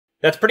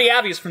That's pretty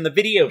obvious from the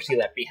video she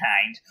left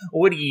behind.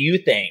 What do you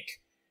think?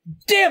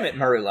 Damn it,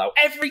 Murillo.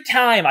 Every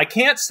time I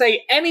can't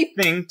say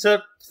anything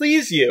to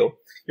please you.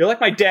 You're like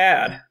my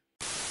dad.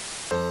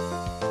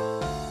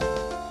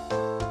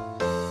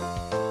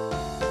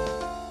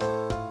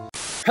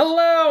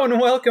 Hello and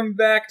welcome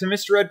back to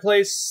Mr. Red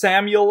Plays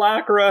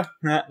Simulacra.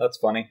 That's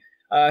funny.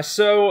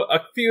 So,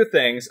 a few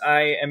things.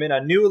 I am in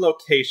a new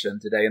location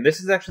today, and this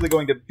is actually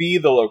going to be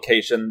the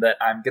location that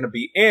I'm going to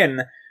be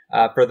in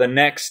for the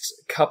next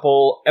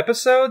couple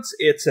episodes.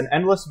 It's an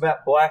endless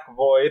black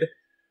void.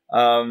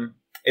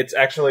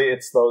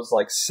 It's those,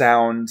 like,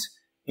 sound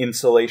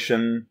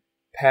insulation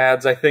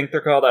pads, I think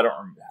they're called. I don't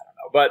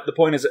know. But the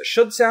point is, it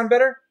should sound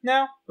better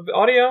now, the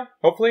audio,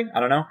 hopefully. I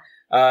don't know.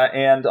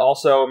 And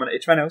also, I'm going to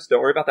itch my nose.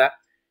 Don't worry about that.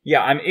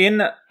 Yeah, I'm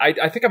in...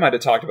 I think I might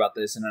have talked about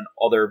this in an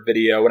other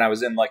video when I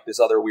was in, like, this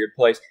other weird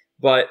place.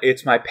 But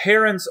it's my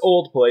parents'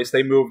 old place.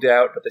 They moved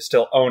out, but they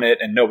still own it,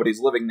 and nobody's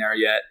living there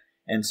yet.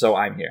 And so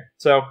I'm here.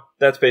 So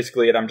that's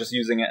basically it. I'm just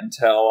using it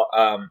until...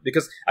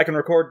 because I can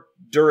record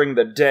during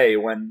the day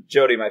when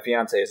Jody, my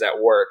fiance, is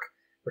at work,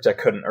 which I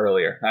couldn't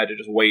earlier. I had to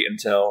just wait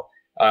until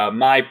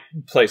my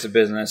place of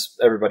business,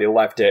 everybody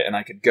left it, and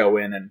I could go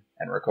in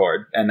and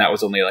record. And that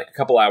was only, like, a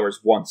couple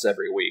hours once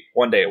every week.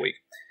 1 day a week.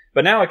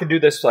 But now I can do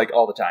this, like,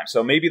 all the time.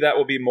 So maybe that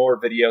will be more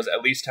videos,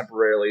 at least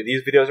temporarily.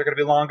 These videos are going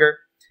to be longer.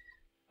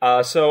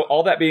 So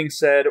all that being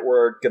said,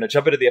 we're going to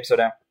jump into the episode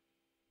now.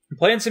 I'm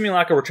playing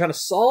Simulacra. We're trying to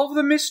solve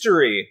the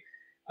mystery,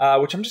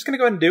 which I'm just going to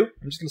go ahead and do.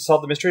 I'm just going to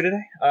solve the mystery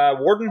today.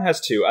 Warden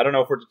has 2. I don't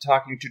know if we're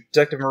talking to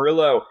Detective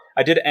Murillo.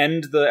 I did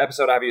end the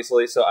episode,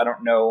 obviously, so I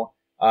don't know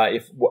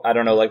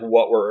like,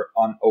 what we're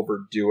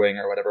overdoing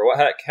or whatever. What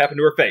heck happened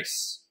to her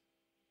face?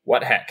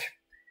 What heck?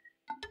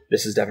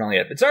 This is definitely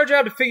it. It's our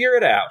job to figure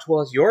it out.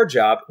 Well, it's your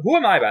job. Who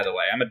am I, by the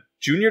way? I'm a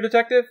junior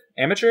detective?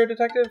 Amateur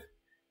detective?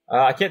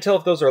 I can't tell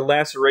if those are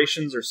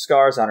lacerations or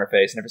scars on her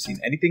face. Never seen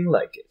anything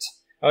like it.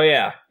 Oh,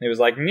 yeah. It was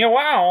like,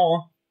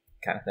 wow,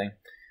 kind of thing.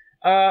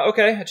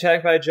 Okay.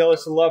 Attacked by a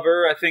jealous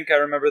lover. I think I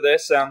remember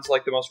this. Sounds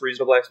like the most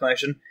reasonable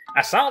explanation.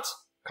 Assault?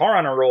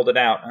 Coroner rolled it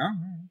out.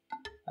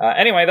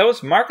 Anyway,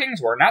 those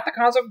markings were not the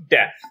cause of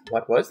death.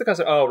 What was the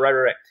cause of... Oh,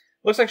 right.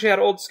 Looks like she had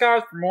old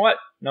scars from what?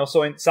 No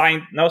signs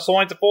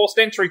of forced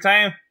entry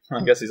time.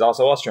 I guess he's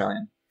also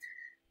Australian.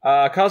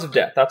 Cause of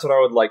death. That's what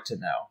I would like to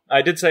know.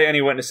 I did say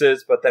any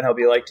witnesses, but then he'll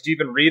be like, did you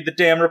even read the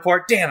damn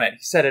report? Damn it.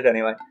 He said it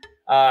anyway.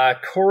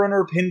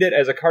 Coroner pinned it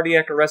as a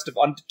cardiac arrest of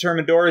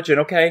undetermined origin.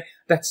 Okay,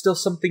 that's still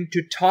something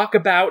to talk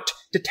about,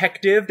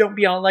 detective. Don't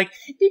be all like,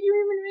 did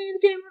you even read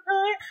the damn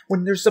report?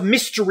 When there's a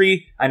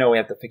mystery. I know we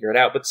have to figure it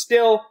out, but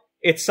still,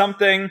 it's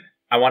something...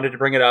 I wanted to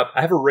bring it up. I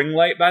have a ring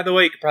light, by the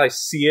way. You can probably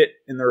see it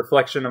in the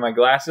reflection of my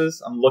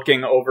glasses. I'm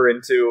looking over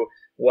into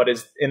what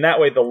is, in that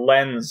way, the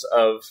lens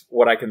of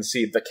what I can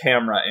see the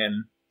camera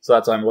in. So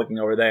that's why I'm looking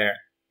over there.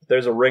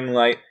 There's a ring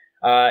light.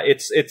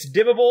 It's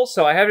dimmable,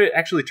 so I have it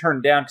actually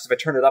turned down, because if I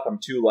turn it up, I'm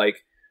too, like,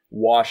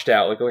 washed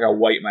out. Look how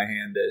white my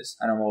hand is.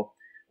 I don't know,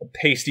 a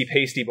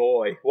pasty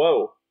boy.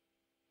 Whoa.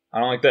 I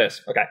don't like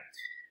this. Okay.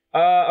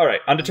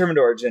 Alright, undetermined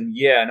origin.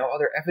 Yeah, no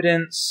other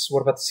evidence.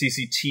 What about the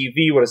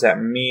CCTV? What does that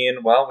mean?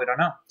 Well, we don't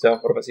know. So,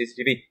 what about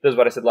CCTV? This is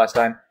what I said last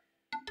time.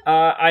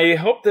 I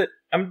hope that...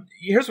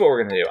 here's what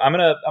we're gonna do. I'm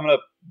gonna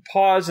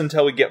pause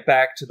until we get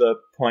back to the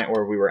point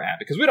where we were at,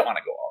 because we don't want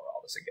to go over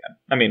all this again.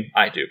 I mean,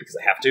 I do, because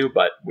I have to,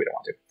 but we don't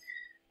want to.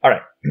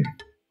 Alright.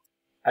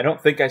 I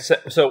don't think I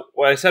said... So,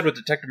 what I said with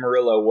Detective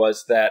Murillo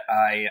was that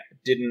I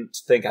didn't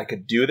think I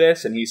could do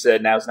this, and he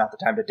said, now's not the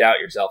time to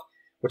doubt yourself.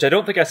 Which I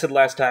don't think I said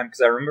last time, because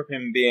I remember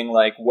him being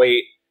like,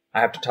 wait, I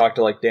have to talk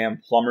to, like,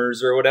 damn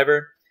plumbers or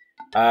whatever.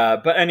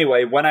 But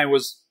anyway, when I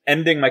was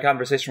ending my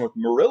conversation with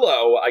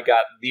Murillo, I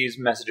got these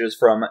messages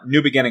from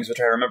New Beginnings, which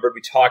I remembered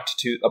we talked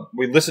to,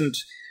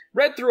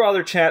 read through all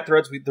their chat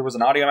threads, there was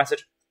an audio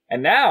message,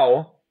 and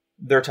now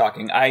they're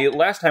talking. I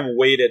last time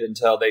waited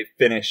until they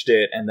finished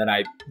it, and then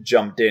I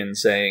jumped in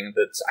saying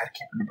that, I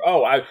can't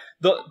remember.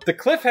 The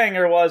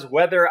cliffhanger was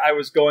whether I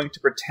was going to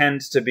pretend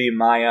to be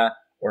Maya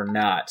or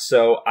not.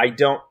 So I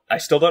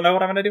still don't know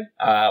what I'm going to do.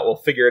 We'll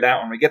figure it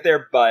out when we get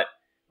there, but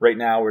right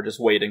now we're just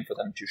waiting for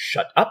them to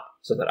shut up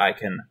so that I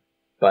can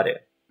butt in.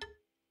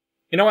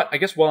 You know what? I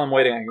guess while I'm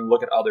waiting, I can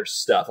look at other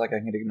stuff. Like, I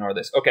can ignore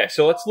this. Okay,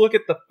 so let's look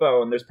at the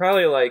phone. There's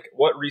probably, like,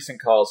 what recent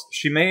calls?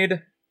 She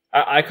made...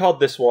 I called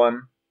this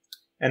one,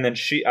 and then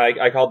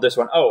I called this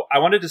one. Oh, I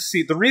wanted to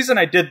see... The reason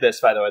I did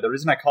this, by the way, the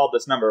reason I called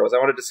this number was I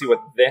wanted to see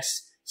what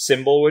this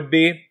symbol would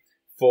be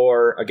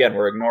for... Again,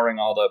 we're ignoring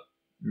all the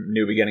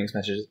New Beginnings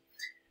messages.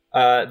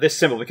 This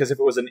symbol, because if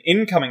it was an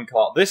incoming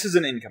call, this is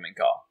an incoming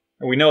call.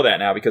 And we know that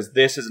now because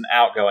this is an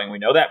outgoing. We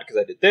know that because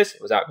I did this,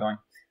 it was outgoing.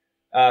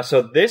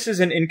 So this is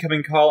an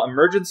incoming call.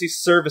 Emergency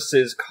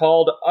services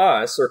called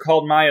us, or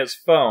called Maya's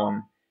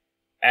phone,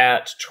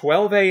 at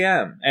 12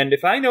 a.m. And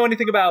if I know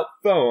anything about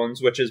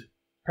phones, which is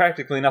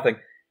practically nothing,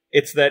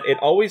 it's that it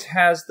always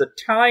has the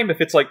time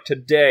if it's like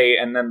today,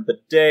 and then the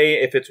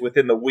day if it's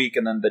within the week,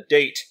 and then the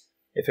date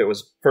if it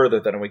was further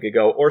than a week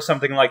ago, or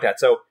something like that.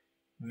 So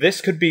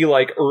this could be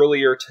like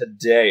earlier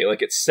today,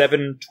 like it's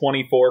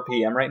 7:24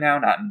 p.m. right now,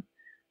 not in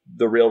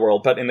the real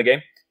world, but in the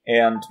game.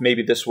 And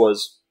maybe this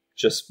was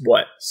just,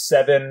 what,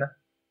 7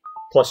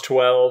 plus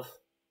 12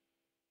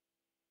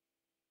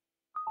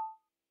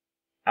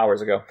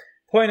 hours ago.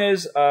 Point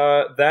is,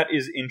 that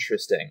is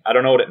interesting. I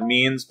don't know what it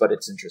means, but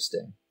it's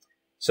interesting.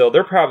 So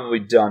they're probably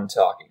done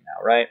talking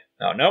now, right?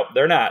 Oh, no,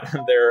 they're not.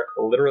 They're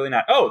literally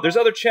not. Oh, there's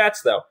other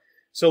chats, though.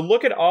 So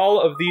look at all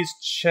of these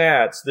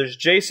chats. There's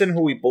Jason,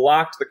 who we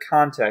blocked the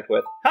contact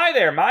with. Hi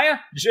there, Maya.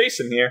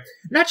 Jason here.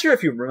 Not sure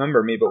if you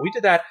remember me, but we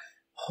did that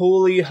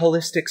holy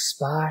holistic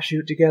spa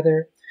shoot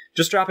together.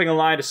 Just dropping a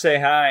line to say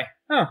hi.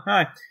 Oh,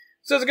 hi.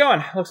 So how's it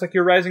going? Looks like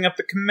you're rising up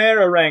the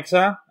Chimera ranks,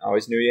 huh?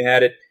 Always knew you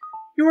had it.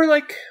 You were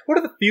like one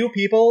of the few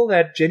people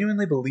that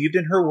genuinely believed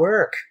in her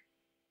work.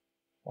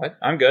 What?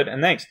 I'm good,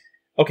 and thanks.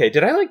 Okay,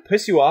 did I, like,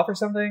 piss you off or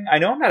something? I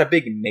know I'm not a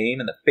big name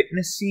in the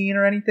fitness scene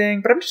or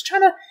anything, but I'm just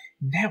trying to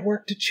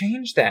network to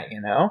change that, you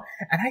know?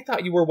 And I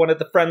thought you were one of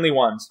the friendly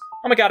ones.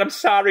 Oh my god, I'm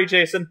sorry,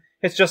 Jason.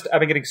 It's just, I've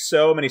been getting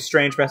so many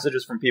strange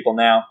messages from people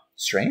now.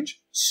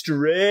 Strange?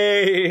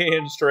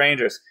 Strange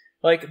strangers.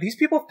 Like, these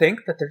people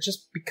think that they're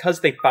just because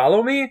they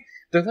follow me,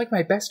 they're like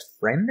my best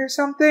friend or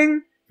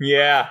something?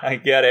 Yeah, I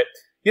get it.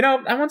 You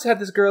know, I once had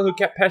this girl who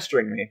kept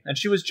pestering me, and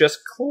she was just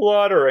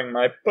cluttering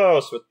my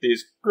posts with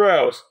these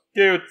gross,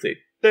 cutesy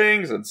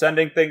things and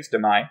sending things to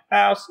my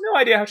house. No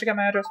idea how she got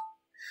my address.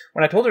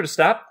 When I told her to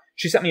stop,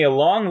 she sent me a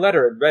long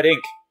letter in red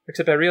ink,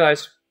 except I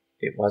realized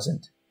it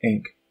wasn't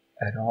ink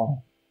at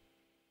all.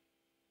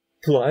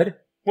 Blood?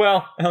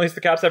 Well, at least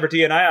the cops have her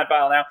DNI on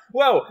file now.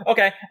 Whoa,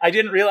 okay, I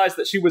didn't realize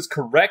that she was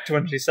correct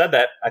when she said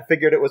that. I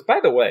figured it was, by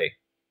the way,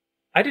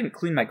 I didn't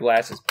clean my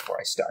glasses before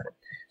I started,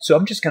 so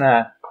I'm just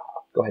gonna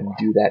go ahead and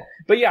do that.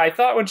 But yeah, I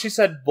thought when she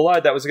said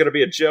blood, that was going to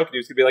be a joke. And he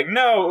was going to be like,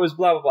 no, it was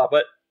blah, blah, blah.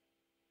 But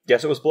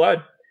guess it was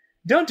blood.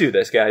 Don't do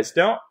this, guys.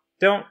 Don't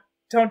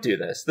do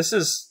this. This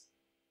is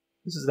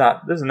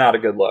not a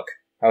good look.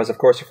 I was, of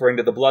course, referring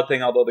to the blood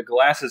thing, although the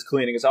glasses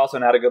cleaning is also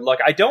not a good look.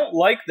 I don't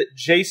like that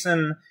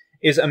Jason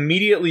is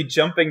immediately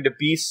jumping to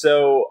be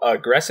so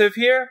aggressive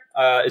here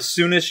as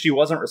soon as she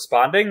wasn't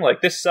responding.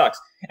 Like, this sucks.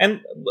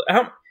 And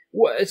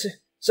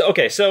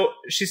So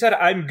she said,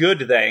 I'm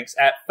good, thanks,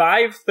 at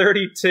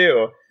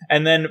 5:32,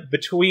 and then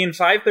between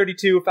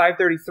 5:32,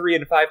 5:33,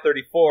 and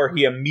 5:34,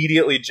 he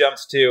immediately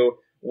jumps to,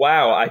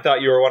 wow, I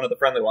thought you were one of the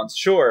friendly ones.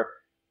 Sure,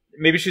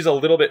 maybe she's a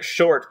little bit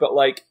short, but,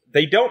 like,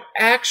 they don't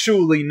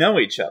actually know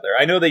each other.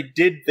 I know they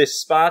did this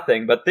spa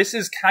thing, but this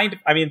is kind of,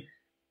 I mean,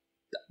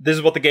 this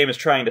is what the game is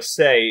trying to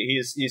say.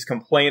 He's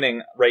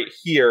complaining right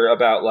here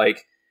about,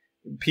 like,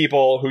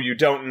 people who you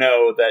don't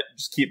know that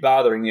just keep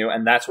bothering you,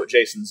 and that's what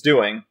Jason's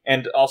doing.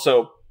 And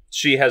also,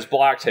 she has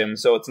blocked him,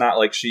 so it's not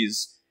like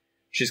she's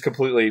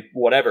completely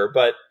whatever,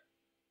 but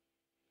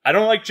I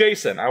don't like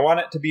Jason. I want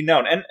it to be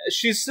known. And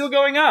she's still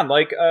going on,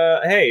 like,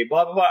 hey,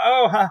 blah, blah, blah,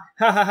 oh, ha,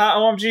 ha, ha, ha,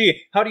 OMG,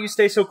 how do you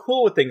stay so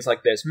cool with things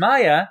like this?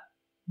 Maya?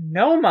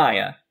 No,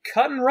 Maya.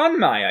 Cut and run,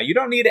 Maya. You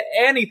don't need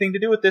anything to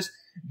do with this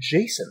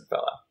Jason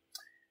fella.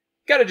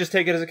 Gotta just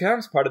take it as it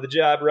comes. Part of the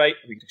job, right?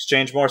 We can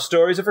exchange more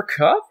stories over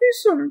coffee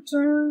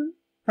sometime.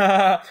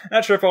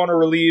 Not sure if I want to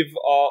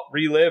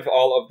relive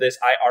all of this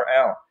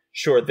IRL.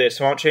 Sure, this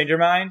won't change your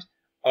mind?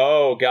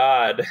 Oh,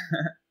 God.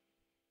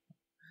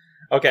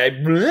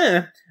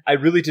 Okay. I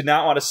really did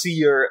not want to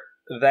see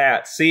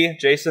that. See,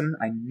 Jason?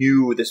 I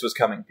knew this was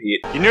coming,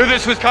 Pete. You knew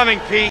this was coming,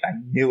 Pete? I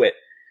knew it.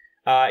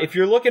 If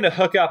you're looking to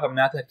hook up, I'm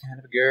not that kind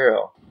of a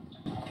girl.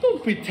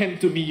 Don't pretend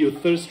to me, you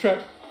thirst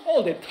trap.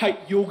 All that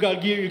tight yoga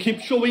gear you keep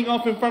showing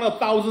off in front of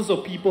thousands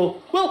of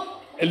people.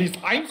 Well, at least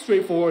I'm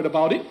straightforward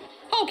about it.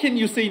 How can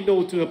you say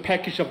no to a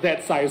package of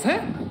that size,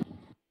 huh?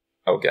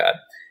 Oh, God.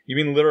 You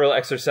mean literal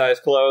exercise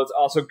clothes?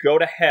 Also, go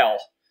to hell.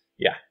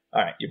 Yeah.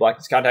 All right. You blocked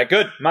this contact.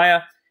 Good.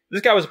 Maya, this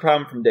guy was a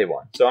problem from day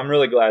one. So I'm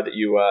really glad that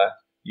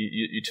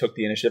you took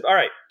the initiative. All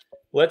right.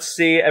 Let's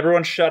see.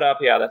 Everyone shut up.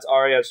 Yeah, that's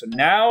Arya. So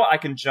now I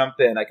can jump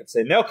in. I can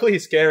say, no,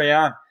 please, carry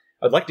on.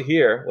 I'd like to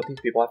hear what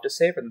these people have to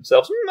say for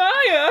themselves.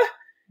 Maya!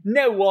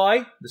 No,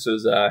 why? This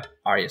was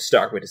Arya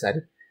Stark, we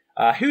decided.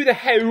 Who the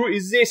hell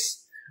is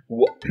this?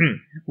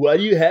 Why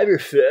do you have your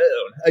phone?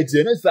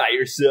 Identify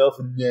yourself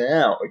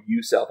now. Or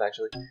yourself,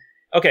 actually.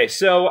 Okay,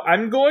 so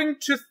I'm going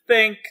to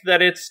think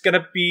that it's going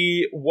to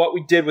be what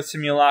we did with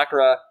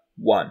Simulacra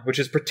 1, which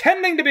is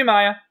pretending to be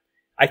Maya.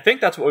 I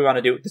think that's what we want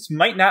to do. This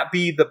might not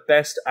be the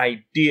best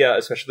idea,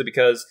 especially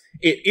because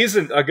it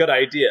isn't a good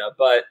idea,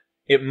 but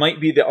it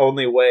might be the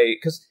only way.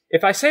 Because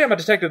if I say I'm a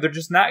detective, they're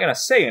just not going to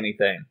say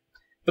anything.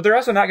 But they're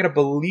also not going to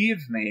believe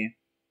me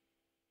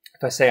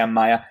if I say I'm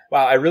Maya.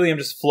 Wow, I really am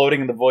just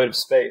floating in the void of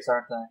space,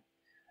 aren't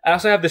I? I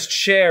also have this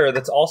chair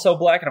that's also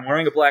black, and I'm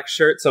wearing a black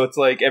shirt, so it's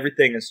like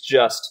everything is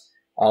just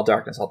all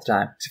darkness all the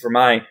time, except for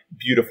my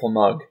beautiful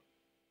mug.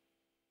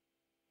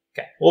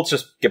 Okay, well, let's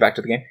just get back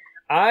to the game.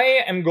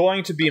 I am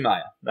going to be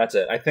Maya. That's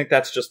it. I think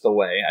that's just the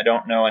way. I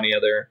don't know any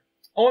other...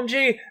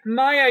 OMG,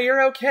 Maya,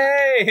 you're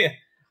okay!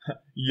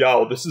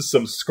 Yo, this is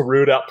some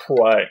screwed up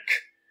prank.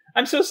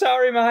 I'm so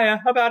sorry, Maya,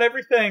 about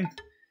everything.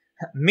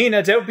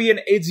 Mina, don't be an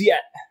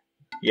idiot.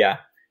 Yeah.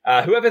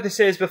 Whoever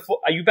this is,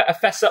 you better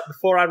fess up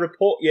before I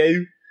report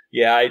you.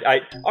 Yeah,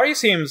 Arya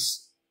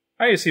seems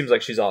It seems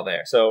like she's all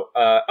there. So,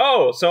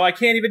 so I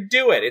can't even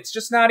do it. It's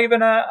just not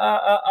even a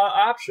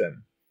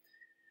option.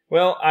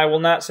 Well, I will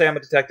not say I'm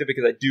a detective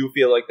because I do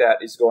feel like that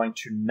is going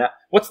to not...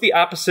 What's the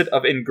opposite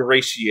of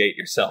ingratiate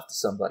yourself to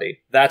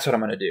somebody? That's what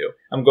I'm going to do.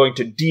 I'm going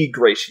to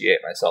degratiate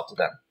myself to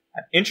them.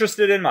 I'm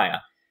interested in Maya.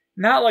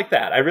 Not like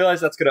that. I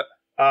realize that's going to...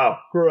 Oh,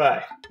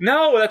 great.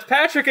 No, that's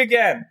Patrick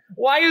again.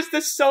 Why is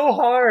this so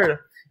hard?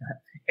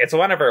 It's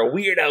one of our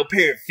weirdo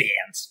peer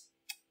fans.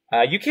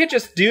 You can't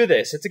just do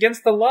this. It's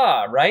against the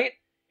law, right?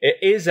 It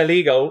is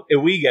illegal.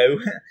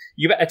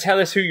 You better tell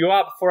us who you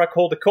are before I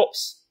call the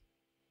cops.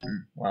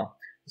 Well...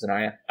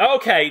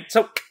 Okay,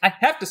 so I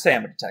have to say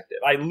I'm a detective.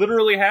 I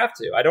literally have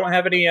to. I don't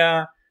have any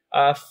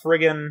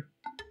friggin'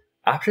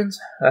 options.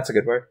 That's a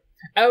good word.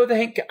 Oh,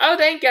 thank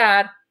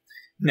God.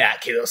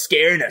 Not kill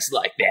scaring us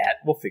like that.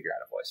 We'll figure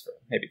out a voice for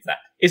it. Maybe it's not.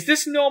 Is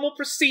this normal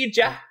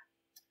procedure?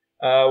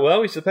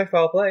 Well, we suspect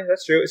foul play.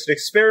 That's true. It's an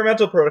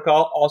experimental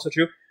protocol. Also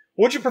true.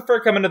 Would you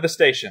prefer coming to the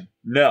station?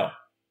 No.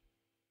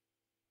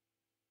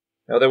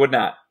 No, they would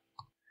not.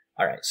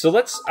 All right,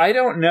 so I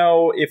don't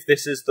know if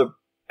this is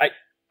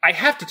I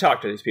have to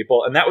talk to these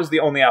people, and that was the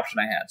only option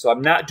I had. So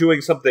I'm not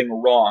doing something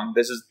wrong.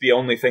 This is the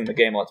only thing the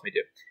game lets me do.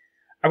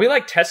 Are we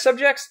like test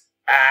subjects?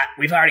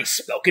 We've already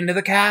spoken to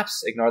the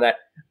cops. Ignore that.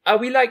 Are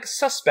we like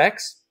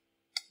suspects?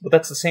 Well,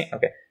 that's the same.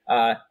 Okay.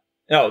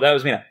 No, that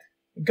was Mina.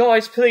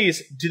 Guys,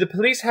 please, do the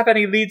police have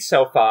any leads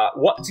so far?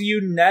 What do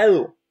you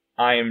know?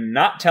 I am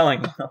not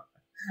telling them.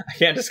 I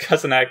can't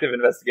discuss an active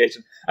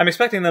investigation. I'm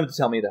expecting them to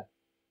tell me, though.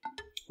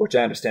 Which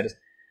I understand is.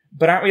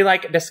 But aren't we,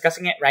 like,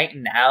 discussing it right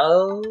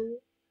now?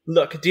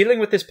 Look, dealing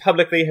with this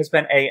publicly has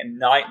been a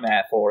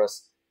nightmare for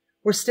us.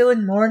 We're still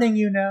in mourning,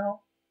 you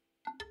know.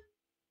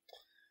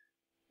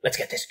 Let's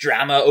get this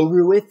drama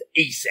over with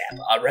ASAP,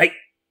 alright?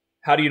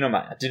 How do you know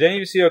Maya? Did any of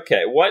you see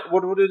okay? What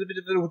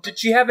did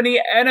she have any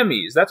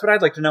enemies? That's what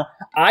I'd like to know.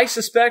 I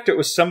suspect it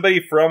was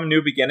somebody from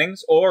New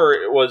Beginnings, or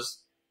it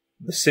was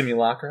the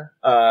Simulacra.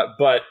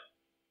 But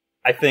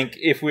I think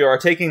if we are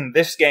taking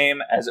this game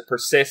as it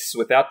persists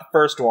without the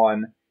first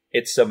one,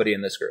 it's somebody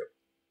in this group.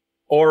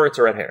 Or it's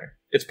a red herring.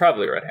 It's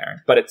probably a red herring,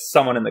 but it's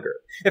someone in the group.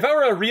 If I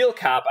were a real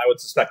cop, I would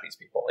suspect these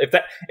people.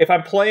 If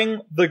I'm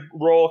playing the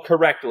role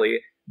correctly,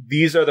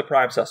 these are the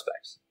prime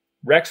suspects.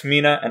 Rex,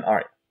 Mina, and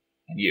Arya.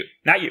 And you.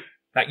 Not you.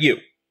 Not you.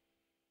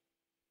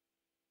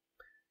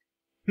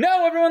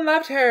 No, everyone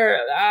loved her.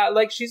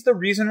 Like she's the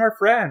reason we're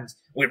friends.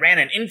 We ran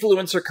an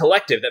influencer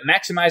collective that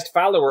maximized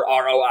follower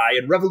ROI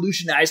and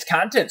revolutionized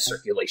content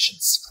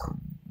circulations. Do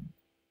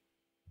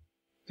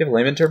you have a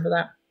layman term for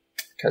that?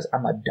 Because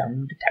I'm a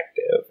dumb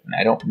detective and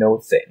I don't know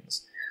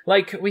things.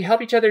 Like, we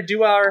help each other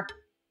do our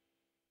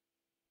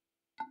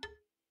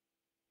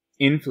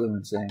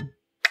influencing.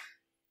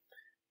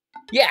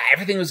 Yeah,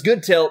 everything was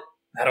good till...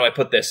 How do I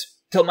put this?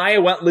 Till Maya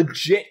went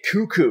legit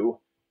cuckoo.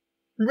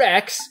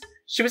 Rex,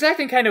 she was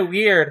acting kind of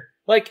weird.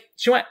 Like,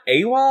 she went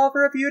AWOL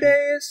for a few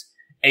days?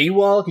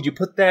 AWOL? Could you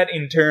put that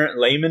in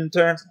layman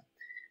terms?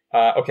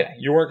 Okay,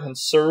 you weren't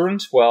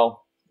concerned?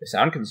 Well, they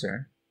sound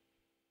concerned.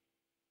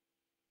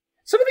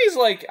 Some of these,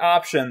 like,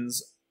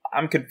 options,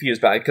 I'm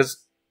confused by,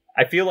 because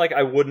I feel like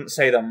I wouldn't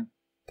say them,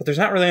 but there's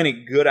not really any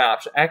good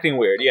option. Acting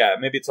weird, yeah,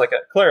 maybe it's like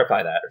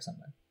clarify that or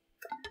something.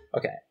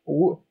 Okay,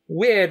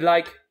 weird,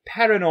 like,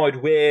 paranoid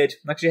weird,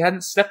 like she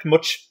hadn't slept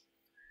much.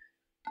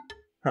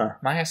 Huh,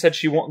 Maya said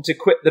she wanted to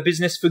quit the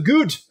business for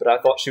good, but I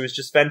thought she was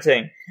just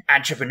venting.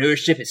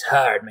 Entrepreneurship is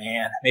hard,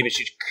 man. Maybe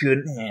she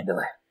couldn't handle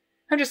it.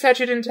 I'm just sad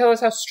she didn't tell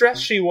us how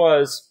stressed she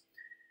was.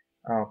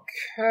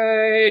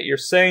 Okay, you're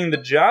saying the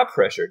job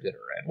pressure did her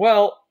in.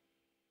 Well,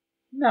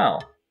 no.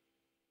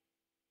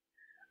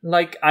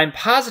 Like, I'm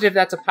positive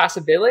that's a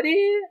possibility?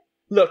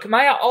 Look,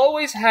 Maya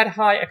always had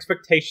high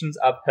expectations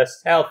of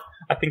herself.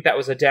 I think that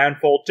was a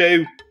downfall,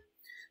 too.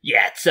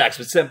 Yeah, it sucks,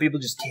 but some people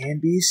just can't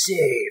be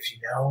saved, you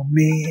know,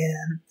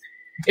 man.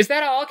 Is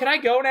that all? Can I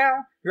go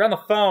now? You're on the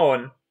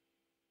phone.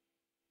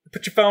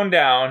 Put your phone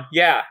down.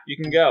 Yeah, you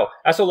can go.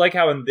 I also like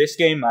how in this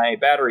game my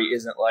battery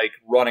isn't, like,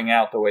 running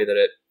out the way that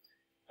it...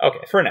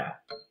 Okay, for now.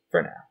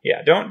 For now.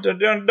 Yeah, don't go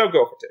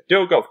for too.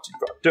 Don't go too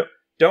far.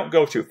 Don't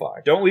go too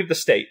far. Don't leave the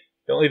state.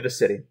 Don't leave the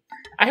city.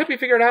 I hope you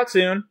figure it out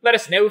soon. Let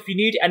us know if you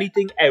need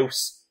anything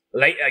else.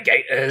 Later,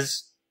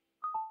 gators.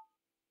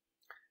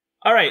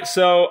 All right,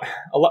 so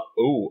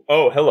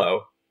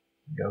hello.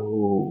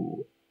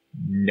 No.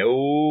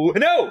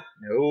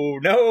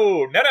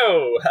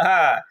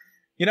 Ha.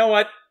 You know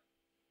what?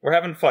 We're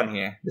having fun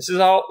here. This is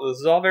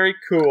all very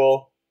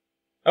cool.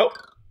 Oh,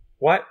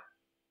 what?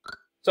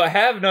 So I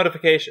have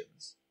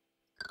notifications,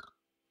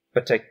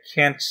 but I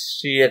can't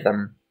see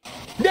them.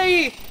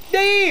 Day!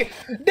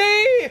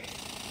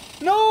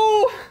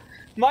 No!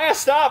 Maya,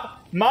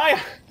 stop! Maya,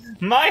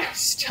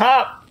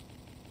 stop!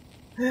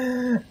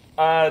 Do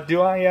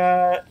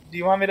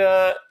you want me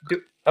to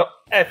do... Oh,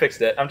 I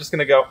fixed it. I'm just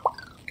gonna go.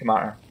 Come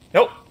on.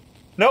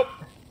 Nope.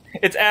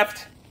 It's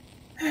effed.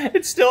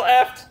 It's still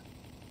effed.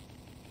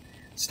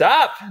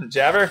 Stop,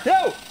 Jabber.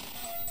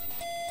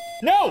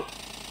 No!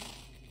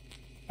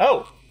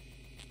 Oh.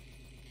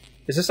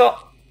 Is this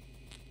all?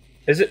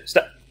 Is it?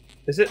 Stop.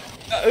 Is it?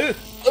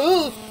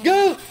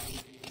 Go!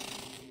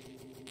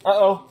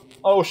 Uh-oh.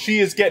 Oh, she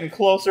is getting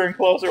closer and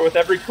closer with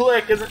every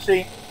click, isn't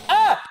she?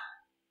 Ah!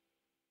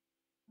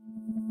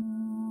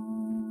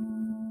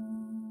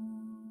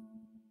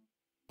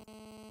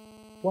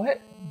 What?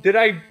 Did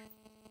I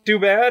do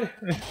bad?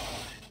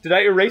 Did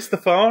I erase the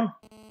phone?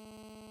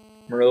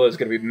 Marilla's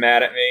gonna be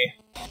mad at me.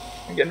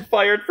 I'm getting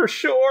fired for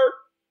sure.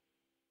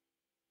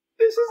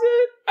 This is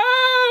it.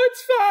 Oh,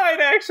 it's fine,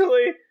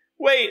 actually.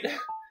 Wait.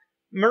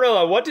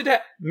 Marilla, what did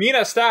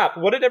Mina, stop.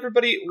 What did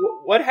everybody...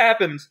 What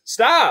happened?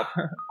 Stop!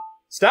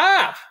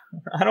 Stop!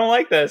 I don't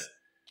like this.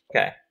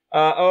 Okay.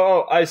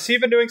 I see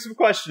you've been doing some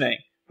questioning.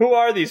 Who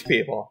are these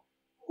people?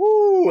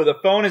 Whoo, the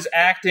phone is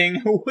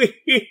acting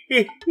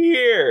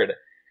weird.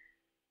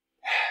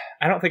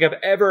 I don't think I've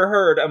ever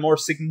heard a more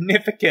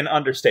significant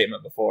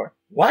understatement before.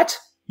 What?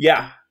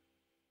 Yeah.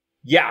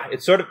 Yeah,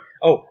 it's sort of...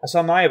 Oh, I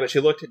saw Maya, but she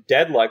looked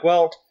dead-like.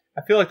 Well,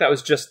 I feel like that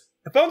was just...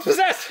 The phone's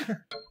possessed!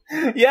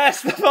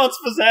 Yes, the phone's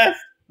possessed!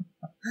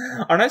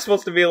 Aren't I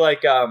supposed to be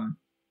like, the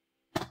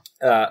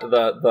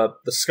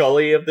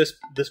Scully of this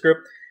group?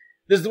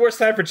 This is the worst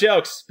time for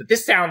jokes, but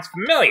this sounds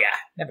familiar.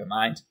 Never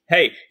mind.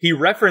 Hey, he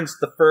referenced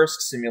the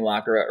first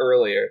Simulacra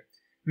earlier.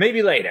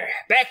 Maybe later.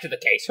 Back to the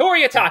case. Who are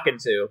you talking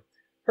to?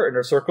 Her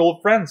inner circle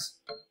of friends.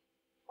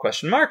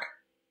 Question mark?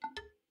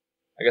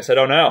 I guess I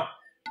don't know.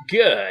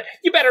 Good.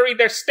 You better read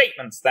their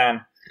statements,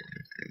 then.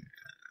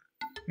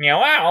 Yeah,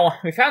 well,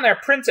 we found their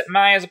prints at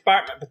Maya's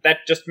apartment, but that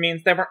just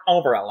means they were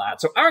over a lot,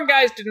 so our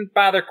guys didn't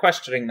bother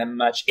questioning them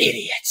much.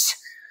 Idiots.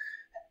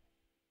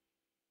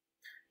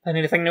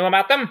 Anything new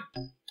about them?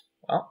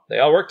 Well, they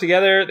all work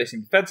together, they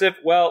seem defensive,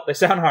 well, they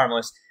sound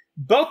harmless.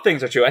 Both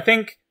things are true. I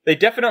think they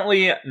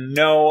definitely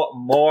know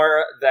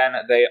more than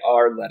they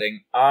are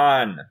letting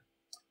on.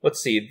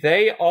 Let's see,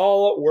 they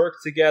all work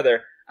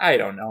together. I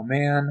don't know,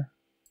 man.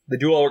 They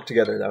do all work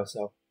together, though,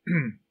 so...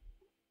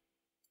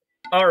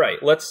 Alright,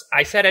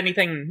 I said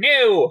anything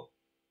new!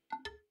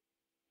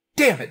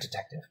 Damn it,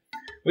 detective.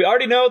 We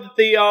already know that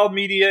the all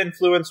media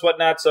influence,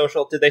 whatnot,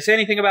 social. Did they say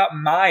anything about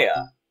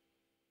Maya?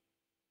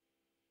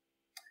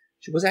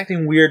 She was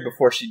acting weird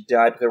before she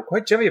died, but they were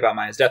quite jimmy about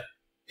Maya's death.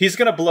 He's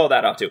gonna blow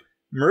that off, too.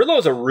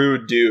 Murillo's a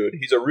rude dude.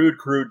 He's a rude,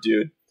 crude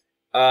dude.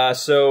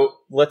 So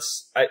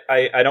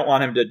I don't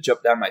want him to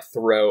jump down my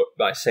throat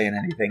by saying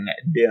anything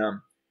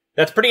dumb.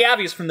 That's pretty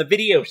obvious from the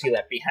video she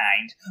left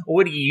behind.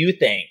 What do you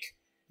think?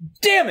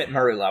 Damn it,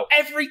 Murillo.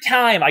 Every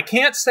time I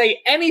can't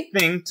say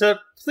anything to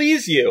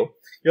please you.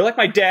 You're like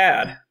my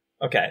dad.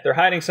 Okay, they're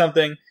hiding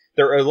something.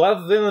 They're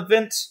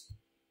irrelevant.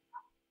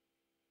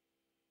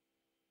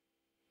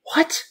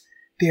 What?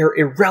 They're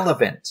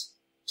irrelevant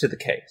to the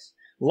case.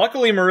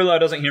 Luckily, Murillo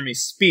doesn't hear me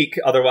speak.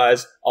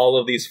 Otherwise, all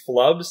of these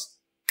flubs,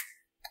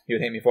 he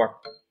would hate me for.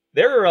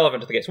 They're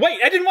irrelevant to the case. Wait,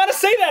 I didn't want to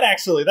say that,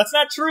 actually. That's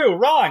not true.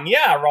 Wrong.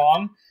 Yeah,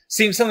 wrong.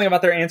 Seems something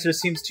about their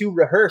answers seems too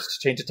rehearsed.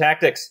 Change of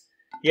tactics.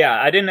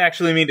 Yeah, I didn't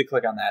actually mean to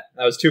click on that.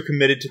 I was too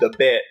committed to the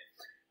bit.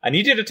 I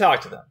need you to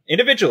talk to them.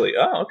 Individually.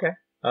 Oh, okay.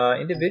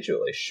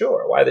 Individually,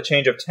 sure. Why the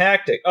change of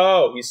tactic?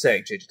 Oh, he's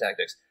saying change of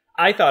tactics.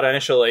 I thought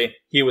initially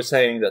he was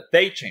saying that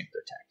they changed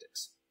their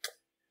tactics.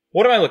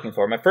 What am I looking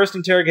for? My first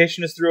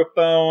interrogation is through a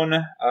phone.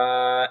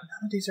 None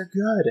of these are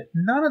good.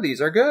 None of these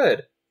are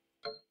good.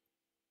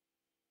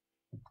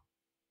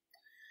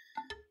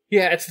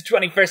 Yeah, it's the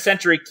 21st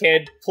century,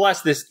 kid.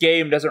 Plus, this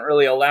game doesn't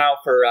really allow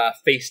for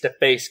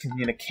face-to-face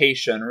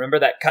communication. Remember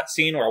that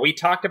cutscene where we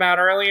talked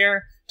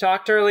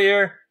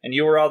earlier, and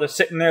you were all just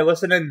sitting there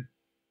listening?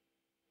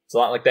 It's a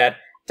lot like that.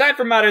 Time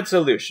for modern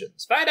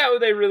solutions. Find out who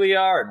they really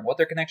are and what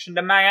their connection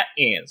to Maya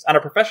is, on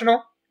a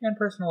professional and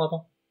personal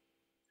level.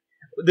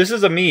 This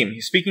is a meme.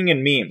 He's speaking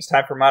in memes.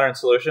 Time for modern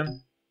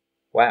solution.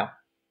 Wow.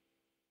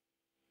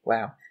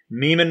 Wow.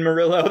 Meme and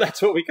Murillo,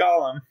 that's what we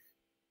call him.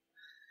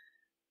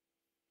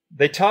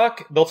 They'll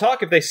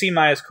talk if they see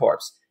Maya's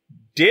corpse.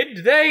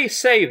 Did they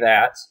say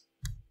that?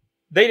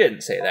 They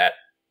didn't say that.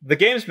 The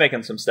game's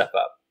making some stuff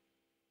up.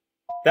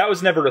 That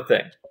was never a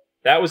thing.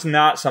 That was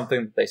not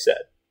something that they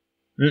said.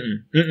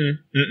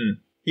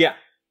 Yeah.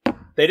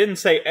 They didn't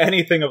say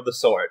anything of the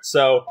sort.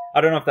 So,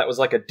 I don't know if that was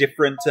like a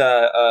different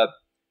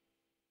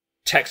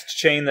text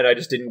chain that I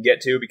just didn't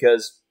get to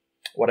because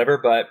whatever,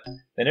 but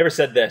they never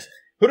said this.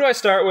 Who do I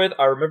start with?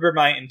 I remember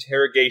my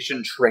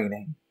interrogation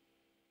training.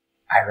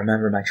 I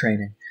remember my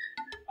training.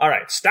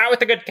 Alright, start with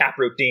the good cop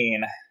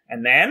routine.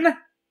 And then,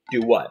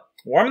 do what?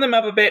 Warm them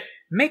up a bit.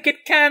 Make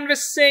it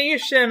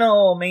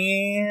conversational,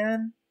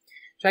 man.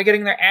 Try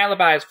getting their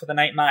alibis for the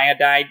night Maya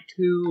died,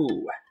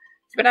 too.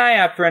 Keep an eye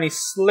out for any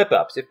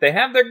slip-ups. If they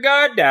have their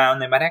guard down,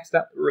 they might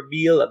accidentally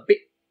reveal a bit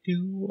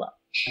too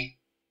much.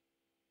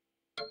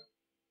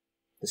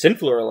 This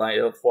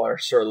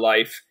influencer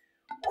life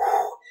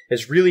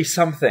is really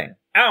something.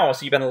 Oh,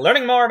 so you've been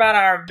learning more about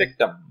our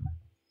victim.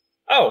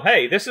 Oh,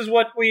 hey, this is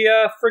what we,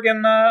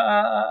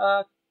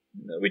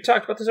 we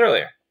talked about this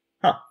earlier.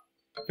 Huh.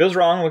 Feels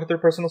wrong, look at their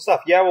personal stuff.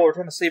 Yeah, well, we're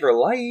trying to save her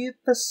life,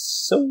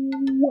 so...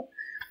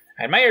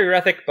 I admire your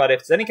ethic, but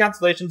if it's any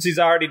consolation, she's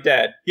already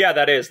dead. Yeah,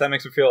 that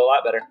makes me feel a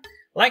lot better.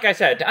 Like I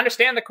said, to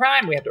understand the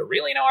crime, we have to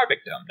really know our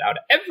victim, down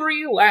to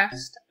every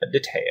last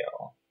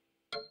detail.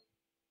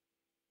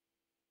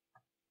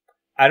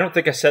 I don't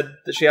think I said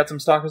that she had some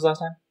stalkers last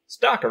time.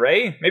 Stalker,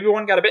 eh? Maybe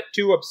one got a bit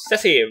too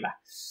obsessive.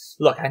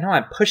 Look, I know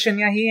I'm pushing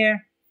you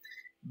here,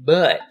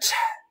 but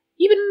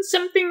even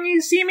something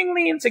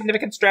seemingly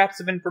insignificant scraps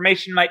of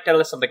information might tell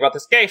us something about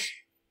this case.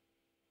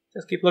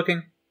 Just keep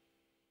looking.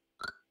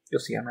 You'll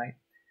see I'm right.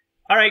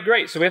 Alright,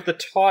 great. So we have to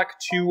talk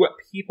to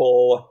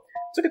people.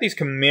 Let's look at these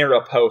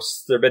Chimera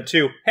posts. There have been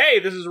two. Hey,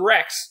 this is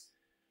Rex.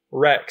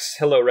 Rex.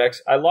 Hello,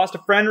 Rex. I lost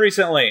a friend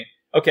recently.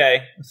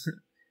 Okay.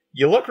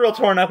 You look real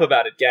torn up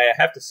about it, guy, I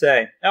have to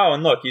say. Oh,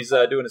 and look, he's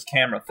doing his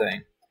camera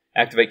thing.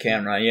 Activate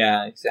camera.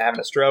 Yeah, he's having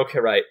a stroke.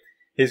 Right.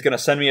 He's going to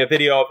send me a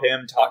video of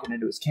him talking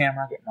into his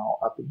camera, getting all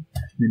up in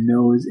the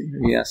nose.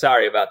 Yeah,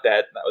 sorry about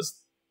that. That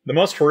was the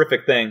most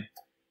horrific thing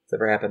that's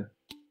ever happened.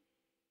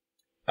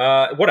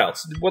 What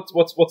else?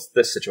 What's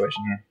this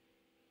situation here?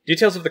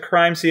 Details of the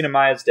crime scene and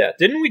Maya's death.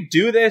 Didn't we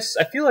do this?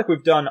 I feel like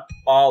we've done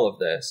all of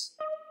this.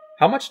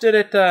 How much did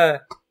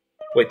it,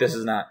 wait, this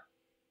is not...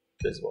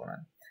 This is what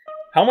I'm...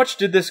 How much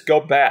did this go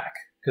back?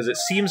 Because it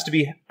seems to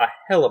be a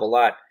hell of a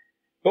lot.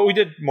 But we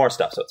did more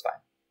stuff, so it's fine.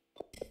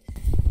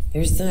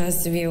 There still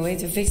has to be a way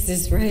to fix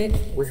this, right?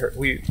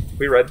 We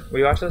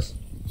watched this?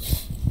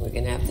 We're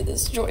gonna have to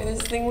destroy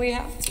this thing, we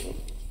have to.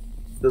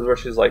 This is where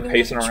she's like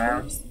pacing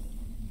around.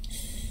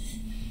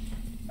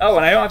 Oh,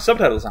 and I don't have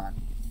subtitles on.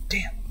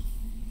 Damn.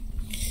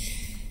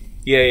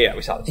 Yeah,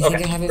 we saw this. I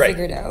think I have it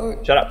figured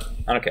out. Shut up.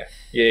 I don't care.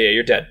 Yeah,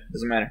 you're dead.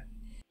 Doesn't matter.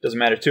 Doesn't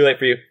matter. Too late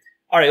for you.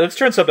 Alright, let's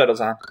turn subtitles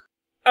on.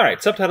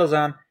 Alright, subtitles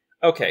on.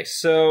 Okay,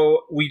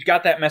 so we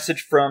got that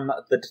message from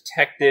the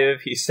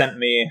detective. He sent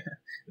me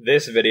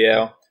this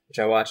video, which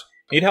I watched.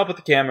 Need help with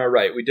the camera.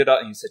 Right, we did all,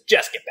 and he said,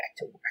 just get back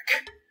to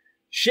work.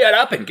 Shut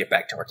up and get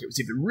back to work. It was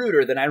even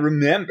ruder than I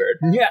remembered.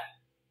 Yeah.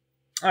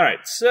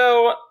 Alright,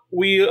 so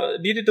we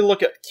needed to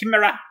look at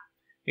Chimera.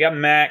 We got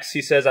Max.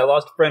 He says, I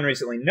lost a friend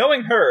recently.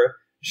 Knowing her,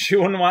 she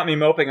wouldn't want me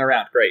moping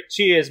around. Great.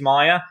 She is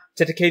Maya.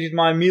 Dedicated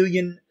my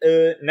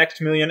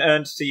next million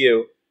earned to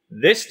you.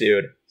 This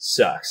dude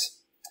sucks.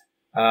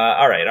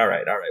 Alright.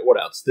 What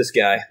else? This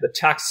guy. The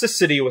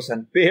toxicity was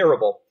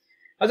unbearable.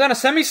 I was on a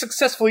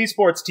semi-successful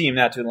esports team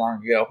not too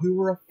long ago. We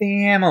were a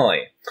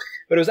family.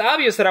 But it was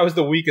obvious that I was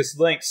the weakest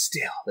link.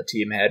 Still, the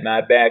team had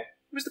my back.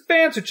 It was the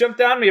fans who jumped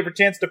on me every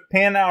chance to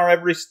pin our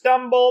every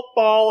stumble,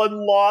 fall, and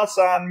loss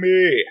on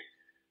me.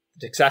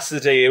 The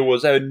toxicity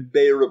was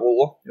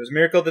unbearable. It was a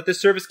miracle that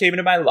this service came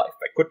into my life.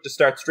 I quit to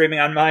start streaming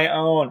on my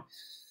own.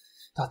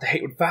 Thought the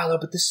hate would follow,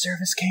 but this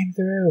service came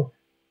through.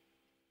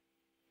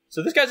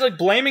 So this guy's like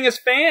blaming his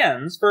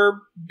fans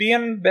for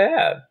being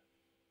bad.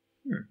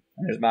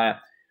 There's Maya.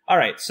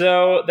 Alright,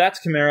 so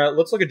that's Chimera.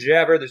 Let's look at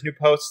Jabber. There's new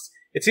posts.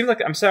 It seems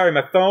like, I'm sorry,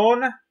 my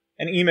phone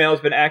and email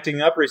has been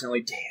acting up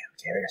recently. Damn,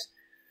 carriers.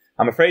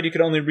 I'm afraid you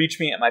could only reach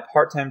me at my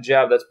part-time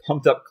job that's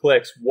pumped up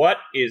clicks. What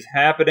is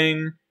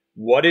happening?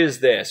 What is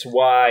this?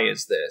 Why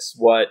is this?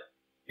 What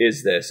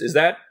is this? Is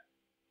that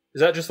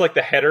just like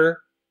the header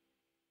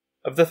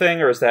of the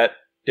thing, or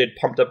did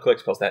pumped up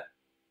clicks post that?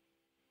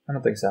 I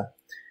don't think so.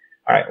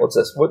 Alright, what's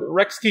this?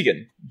 Rex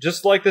Keegan.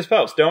 Just like this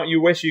post. Don't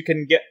you wish you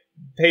can get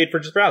paid for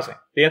just browsing?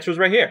 The answer is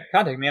right here.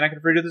 Contact me and I can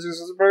do this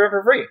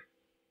for free.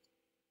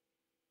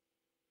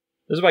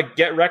 This is like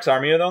Get Rex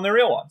Army are the only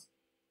real ones.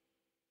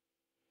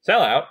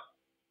 Sell out.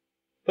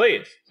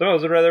 Please. Some of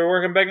us would rather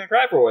work and beg and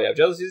cry for what we have.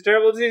 Jealousy is a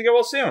terrible disease. Get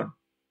well soon.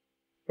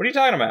 What are you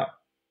talking about?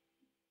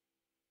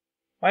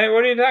 What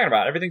are you talking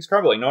about? Everything's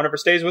crumbling. No one ever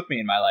stays with me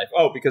in my life.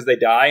 Oh, because they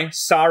die?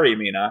 Sorry,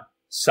 Mina.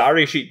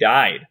 Sorry she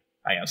died.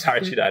 I am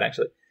sorry she died,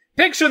 actually.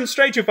 Pigs shouldn't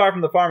stray too far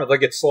from the farm if they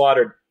get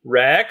slaughtered.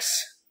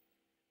 Rex?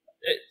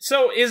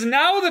 So, is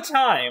now the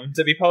time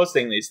to be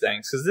posting these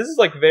things? Because this is,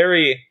 like,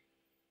 very...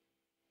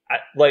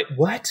 what?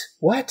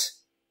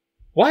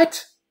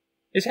 What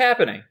is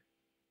happening?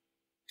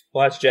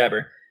 Well, that's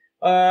Jabber.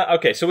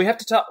 Okay, so we have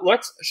to talk...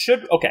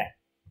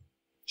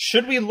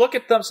 Should we look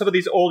at some of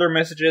these older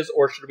messages,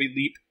 or should we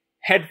leap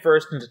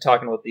headfirst into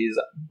talking with these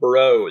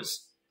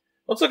bros?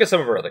 Let's look at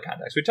some of our other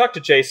contacts. We talked to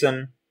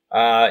Jason.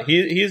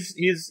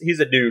 He's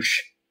a douche.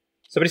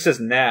 Somebody says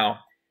now.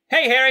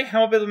 Hey, Harry, I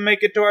won't be able to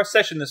make it to our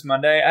session this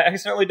Monday. I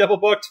accidentally double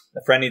booked.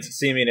 A friend needs to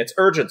see me, and it's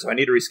urgent, so I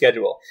need to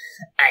reschedule.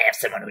 I have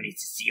someone who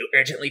needs to see you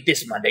urgently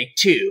this Monday,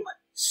 too.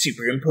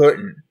 Super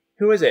important.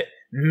 Who is it?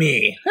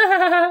 Me.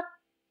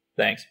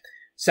 Thanks.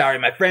 Sorry,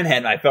 my friend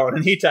had my phone,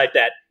 and he typed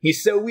that.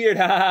 He's so weird,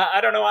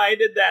 I don't know why he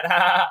did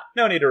that,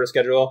 No need to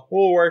reschedule.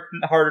 We'll work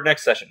harder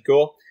next session,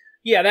 cool?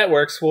 Yeah, that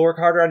works. We'll work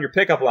harder on your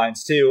pickup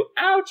lines, too.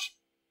 Ouch!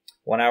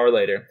 1 hour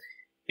later.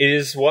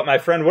 Is what my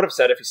friend would have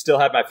said if he still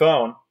had my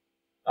phone.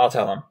 I'll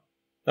tell him.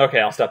 Okay,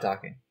 I'll stop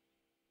talking.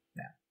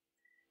 Now.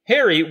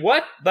 Harry,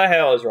 what the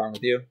hell is wrong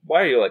with you?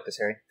 Why are you like this,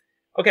 Harry?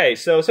 Okay,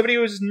 so somebody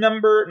whose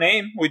name,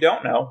 we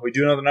don't know. We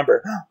do know the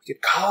number. We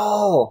could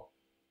call.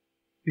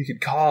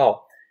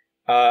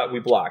 We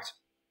blocked.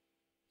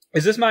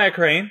 Is this Maya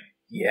Crane?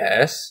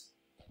 Yes.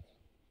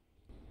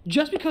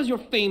 Just because you're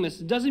famous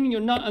doesn't mean you're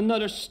not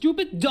another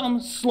stupid, dumb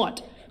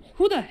slut.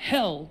 Who the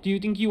hell do you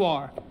think you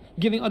are?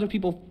 giving other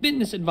people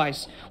fitness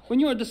advice when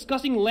you are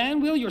discussing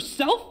land wheel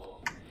yourself?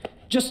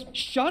 Just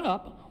shut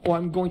up, or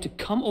I'm going to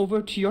come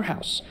over to your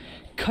house,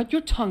 cut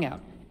your tongue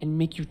out, and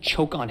make you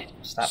choke on it.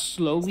 Stop.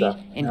 Slowly Stop.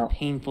 and No.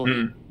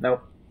 painfully.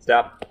 No.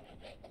 Stop.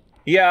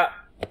 Yeah.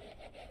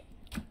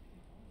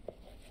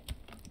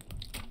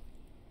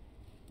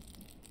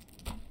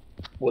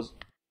 Was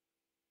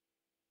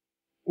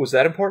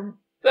that important?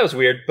 That was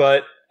weird,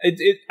 but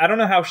I don't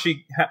know how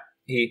he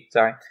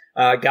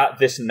got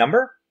this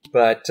number,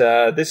 but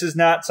this is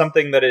not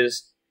something that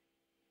is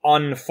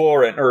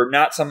unforeign, or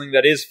not something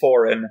that is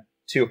foreign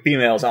to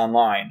females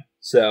online,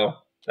 so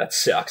that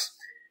sucks.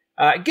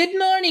 Good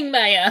morning,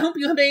 Maya. I hope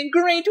you have a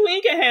great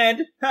week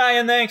ahead. Hi,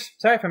 and thanks.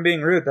 Sorry if I'm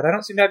being rude, but I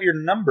don't seem to have your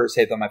number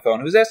saved on my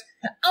phone. Who's this?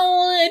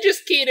 Oh,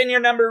 just keyed in your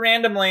number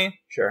randomly.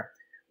 Sure.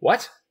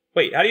 What?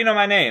 Wait, how do you know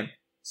my name?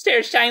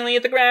 Stares shyly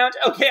at the ground.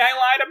 Okay, I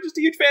lied. I'm just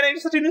a huge fan. You're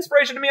such an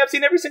inspiration to me. I've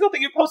seen every single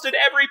thing you posted,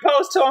 every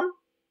post.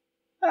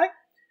 Hi.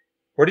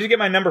 Where did you get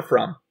my number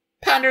from?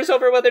 Ponders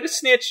over whether to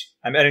snitch.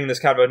 I'm editing this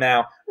convo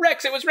now.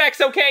 Rex, it was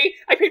Rex, okay?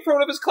 I paid for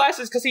one of his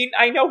classes because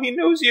I know he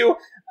knows you.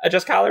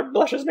 Adjust collar,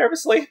 blushes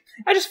nervously.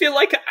 I just feel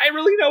like I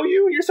really know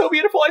you. You're so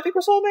beautiful. I think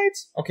we're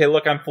soulmates. Okay,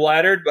 look, I'm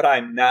flattered, but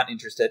I'm not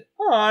interested.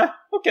 Aw,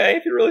 okay,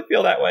 if you really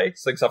feel that way.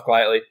 Slinks off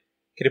quietly.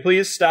 Can you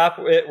please stop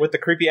it with the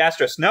creepy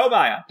asterisk? No,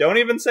 Maya, don't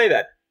even say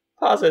that.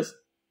 Pauses.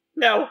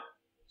 No.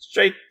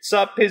 Straights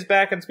up his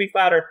back and speaks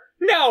louder.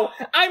 No!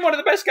 I'm one of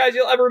the best guys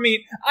you'll ever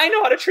meet. I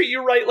know how to treat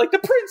you right like the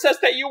princess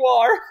that you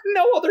are.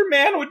 No other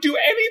man would do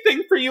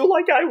anything for you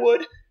like I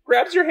would.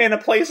 Grabs your hand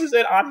and places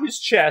it on his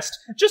chest.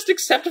 Just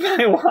accept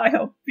my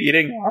wild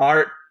beating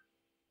heart.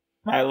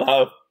 My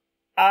love.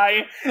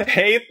 I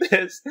hate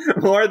this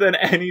more than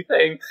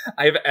anything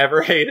I've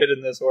ever hated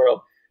in this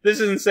world. This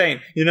is insane.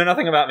 You know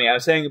nothing about me.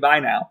 I'm saying goodbye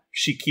now.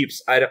 She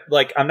keeps...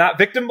 I'm not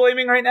victim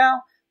blaming right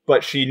now,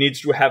 but she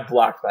needs to have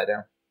blocked by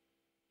now.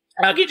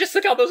 How can you just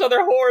look out those other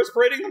whores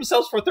parading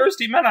themselves for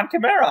thirsty men on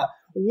Chimera?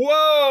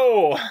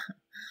 Whoa!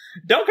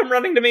 Don't come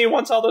running to me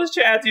once all those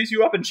chads use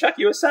you up and chuck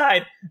you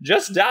aside.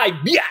 Just die,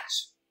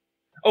 biatch!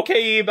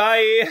 Okay,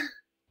 bye.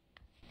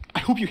 I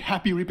hope you're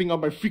happy ripping out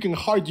my freaking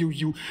heart,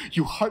 you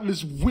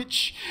heartless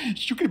witch.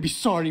 You're gonna be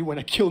sorry when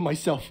I kill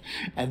myself.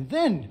 And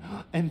then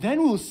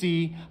we'll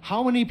see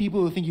how many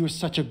people will think you're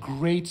such a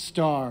great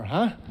star,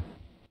 huh?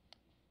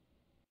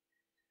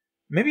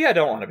 Maybe I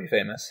don't want to be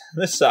famous.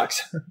 This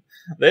sucks.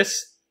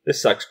 This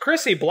sucks.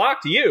 Chrissy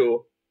blocked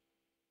you.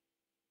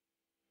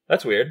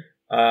 That's weird.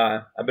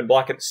 I've been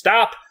blocking.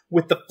 Stop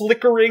with the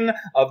flickering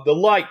of the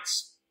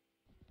lights.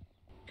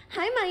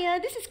 Hi Maya,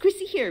 this is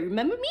Chrissy here.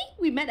 Remember me?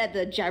 We met at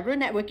the Jabra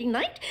networking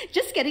night.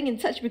 Just getting in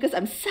touch because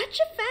I'm such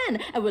a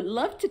fan. I would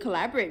love to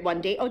collaborate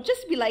one day or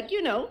just be like,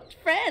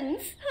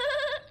 friends.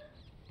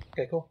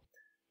 Okay, cool.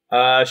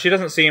 She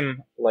doesn't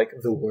seem like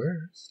the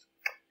worst.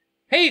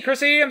 Hey,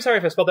 Chrissy, I'm sorry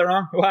if I spelled that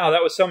wrong. Wow,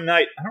 that was some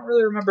night. I don't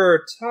really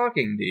remember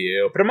talking to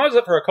you, but I'm always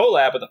up for a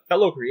collab with a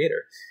fellow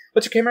creator.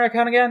 What's your camera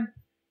account again?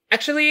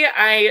 Actually,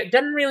 I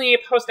didn't really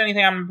post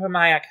anything on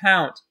my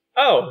account.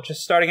 Oh,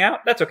 just starting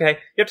out? That's okay.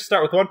 You have to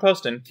start with one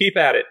post and keep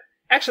at it.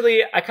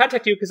 Actually, I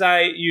contacted you because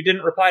you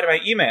didn't reply to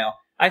my email.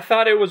 I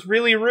thought it was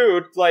really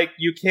rude, like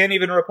you can't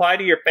even reply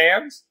to your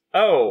fans?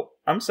 Oh,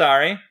 I'm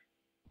sorry.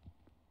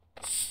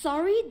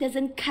 Sorry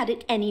doesn't cut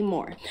it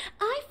anymore.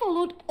 I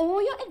followed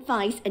all your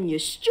advice and your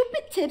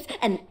stupid tips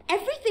and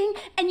everything,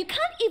 and you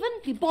can't even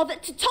be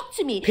bothered to talk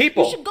to me.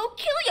 People. You should go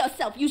kill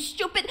yourself, you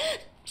stupid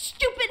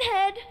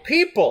head.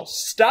 People,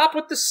 stop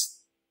with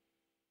this.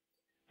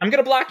 I'm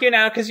gonna block you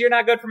now because you're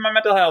not good for my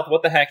mental health.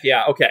 What the heck?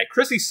 Yeah, okay.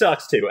 Chrissy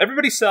sucks too.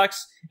 Everybody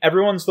sucks.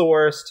 Everyone's the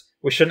worst.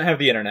 We shouldn't have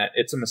the internet.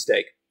 It's a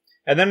mistake.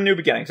 And then new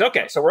beginnings.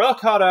 Okay, so we're all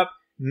caught up.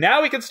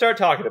 Now we can start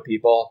talking to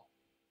people.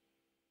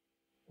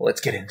 Let's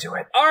get into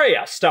it.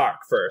 Arya Stark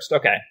first.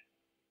 Okay.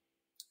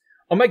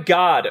 Oh my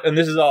god. And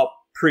this is all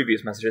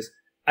previous messages.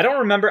 I don't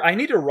remember. I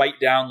need to write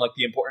down,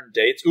 the important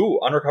dates. Ooh,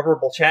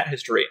 unrecoverable chat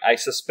history. I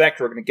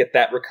suspect we're going to get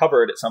that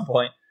recovered at some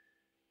point.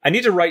 I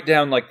need to write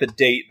down, the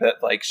date that,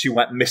 she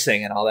went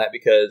missing and all that,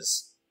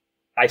 because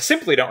I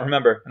simply don't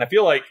remember. And I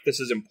feel like this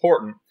is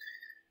important.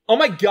 Oh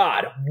my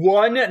god.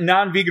 One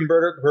non-vegan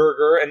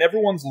burger, and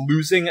everyone's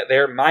losing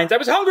their minds. I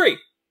was hungry!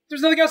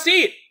 There's nothing else to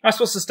eat. Am I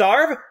supposed to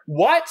starve?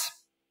 What?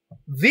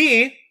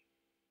 The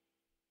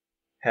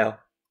hell.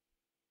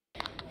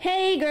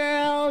 Hey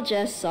girl,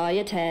 just saw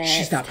your text.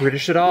 She's not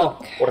British at all.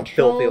 Look, what a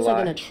filthy trolls lie. are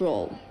gonna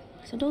troll,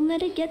 so don't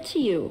let it get to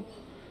you.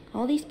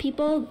 All these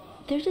people,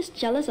 they're just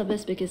jealous of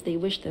us because they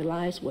wish their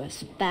lives were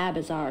as fab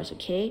as ours,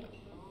 okay?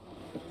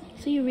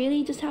 So you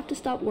really just have to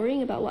stop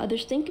worrying about what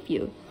others think of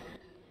you.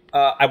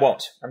 I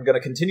won't. I'm gonna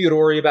continue to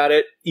worry about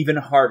it even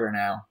harder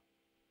now.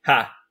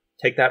 Ha.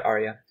 Take that,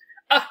 Arya.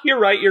 You're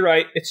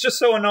right. It's just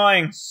so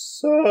annoying.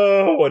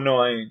 So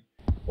annoying.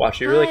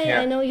 Watch, you really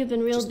can't. I know you've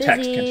been real just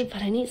text, busy,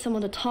 but I need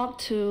someone to talk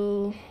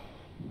to.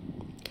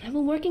 I've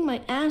been working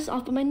my ass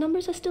off, but my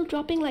numbers are still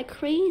dropping like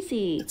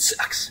crazy. It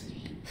sucks.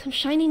 Some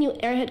shiny new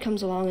airhead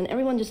comes along and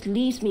everyone just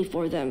leaves me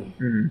for them.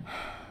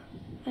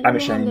 I don't I'm a know how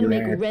shiny I'm gonna new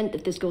make airhead. rent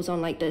if this goes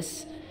on like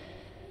this.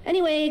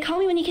 Anyway, call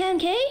me when you can,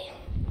 okay?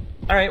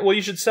 All right, well,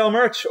 you should sell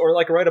merch or,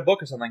 like, write a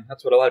book or something.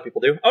 That's what a lot of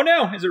people do. Oh,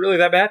 no! Is it really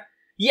that bad?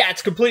 Yeah,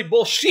 it's complete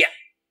bullshit!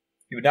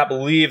 You would not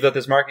believe that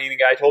this marketing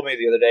guy told me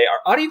the other day.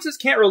 Our audiences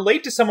can't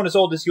relate to someone as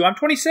old as you. I'm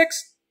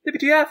 26.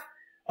 WTF?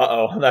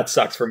 Uh-oh, that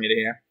sucks for me to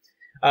hear.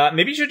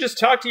 Maybe you should just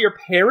talk to your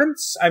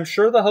parents. I'm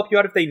sure they'll help you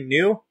out if they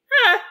knew.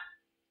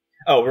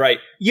 Oh, right.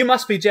 You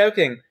must be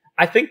joking.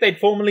 I think they'd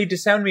formally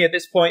disown me at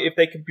this point if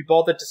they could be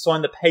bothered to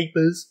sign the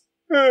papers.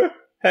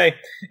 Hey,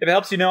 if it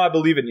helps you know, I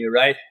believe in you,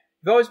 right?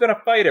 You've always been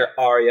a fighter,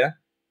 Arya.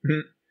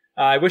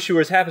 I wish you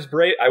were half as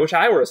brave. I wish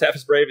I were half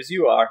as brave as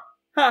you are.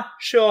 Ha,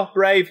 sure,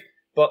 brave,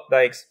 but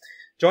thanks.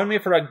 Join me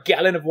for a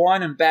gallon of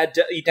wine and bad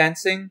dirty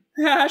dancing?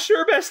 Ha,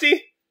 sure, bestie.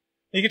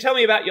 You can tell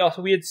me about your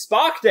weird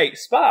Spark date.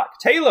 Spark.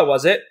 Taylor,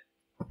 was it?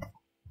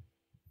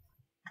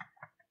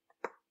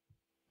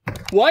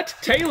 What?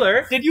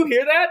 Taylor? Did you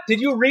hear that?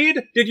 Did you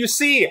read? Did you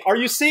see? Are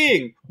you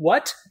seeing?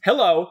 What?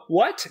 Hello?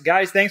 What?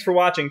 Guys, thanks for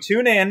watching.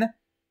 Tune in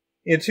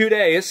 2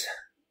 days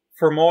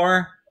for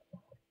more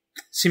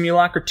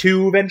Simulacra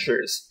 2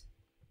 ventures.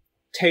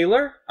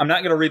 Taylor? I'm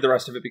not going to read the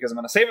rest of it because I'm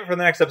going to save it for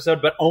the next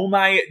episode, but oh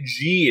my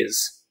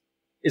geez.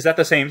 Is that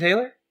the same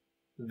Taylor?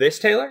 This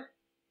Taylor?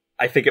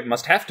 I think it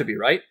must have to be,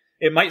 right?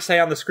 It might say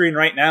on the screen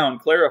right now and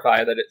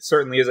clarify that it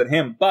certainly isn't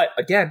him, but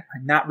again,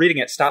 I'm not reading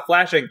it. Stop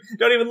flashing.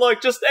 Don't even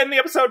look. Just end the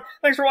episode.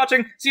 Thanks for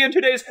watching. See you in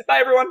 2 days. Bye,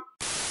 everyone.